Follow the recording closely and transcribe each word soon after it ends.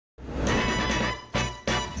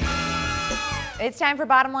It's time for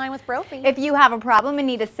Bottom Line with Brophy. If you have a problem and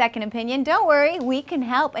need a second opinion, don't worry, we can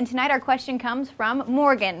help. And tonight our question comes from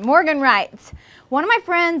Morgan. Morgan writes, one of my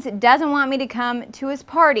friends doesn't want me to come to his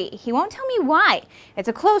party. He won't tell me why. It's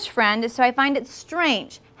a close friend, so I find it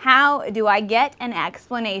strange. How do I get an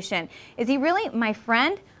explanation? Is he really my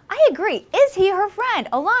friend? I agree. Is he her friend?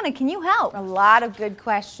 Alana, can you help? A lot of good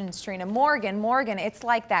questions, Trina. Morgan, it's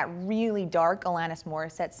like that really dark Alanis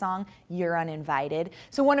Morissette song, You're Uninvited.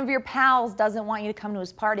 So one of your pals doesn't want you to come to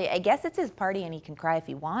his party. I guess it's his party and he can cry if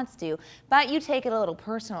he wants to, but you take it a little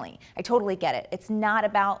personally. I totally get it. It's not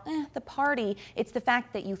about the party. It's the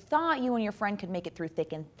fact that you thought you and your friend could make it through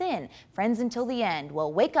thick and thin. Friends until the end.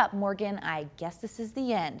 Well, wake up, Morgan. I guess this is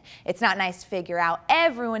the end. It's not nice to figure out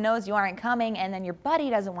everyone knows you aren't coming and then your buddy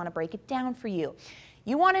doesn't want to break it down for you.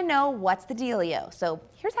 You want to know what's the dealio, so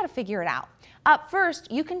here's how to figure it out. Up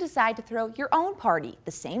first, you can decide to throw your own party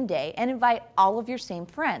the same day and invite all of your same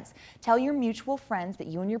friends. Tell your mutual friends that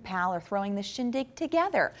you and your pal are throwing this shindig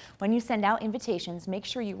together. When you send out invitations, make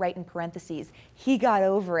sure you write in parentheses, he got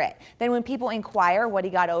over it. Then when people inquire what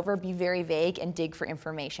he got over, be very vague and dig for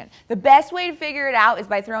information. The best way to figure it out is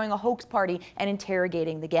by throwing a hoax party and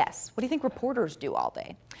interrogating the guests. What do you think reporters do all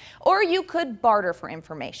day? Or you could barter for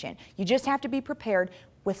information. You just have to be prepared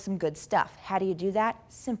with some good stuff. How do you do that?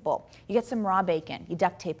 Simple. You get some raw bacon, you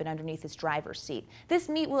duct tape it underneath his driver's seat. This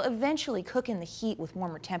meat will eventually cook in the heat with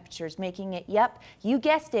warmer temperatures, making it, yep, you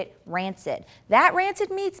guessed it, rancid. That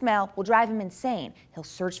rancid meat smell will drive him insane. He'll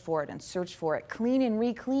search for it, clean and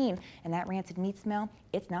re-clean, and that rancid meat smell,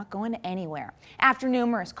 it's not going anywhere. After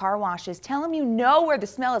numerous car washes, tell him you know where the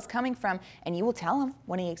smell is coming from, and you will tell him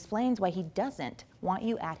when he explains why he doesn't want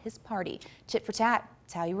you at his party. Tit for tat,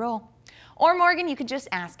 that's how you roll. Or Morgan, you could just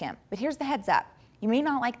ask him, but here's the heads up. You may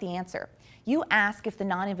not like the answer. You ask if the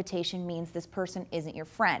non-invitation means this person isn't your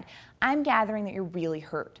friend. I'm gathering that you're really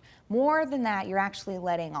hurt. More than that, you're actually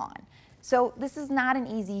letting on. So this is not an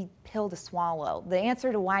easy pill to swallow. The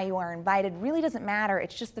answer to why you are invited really doesn't matter.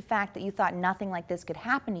 It's just the fact that you thought nothing like this could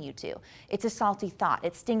happen to you two. It's a salty thought.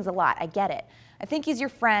 It stings a lot. I get it. I think he's your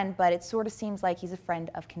friend, but it sort of seems like he's a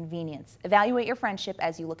friend of convenience. Evaluate your friendship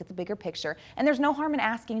as you look at the bigger picture, and there's no harm in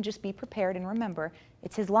asking. Just be prepared and remember,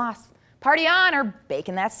 it's his loss. Party on or bake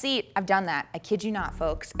in that seat. I've done that. I kid you not,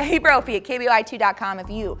 folks. Hey, Brophy at KBOI2.com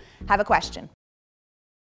if you have a question.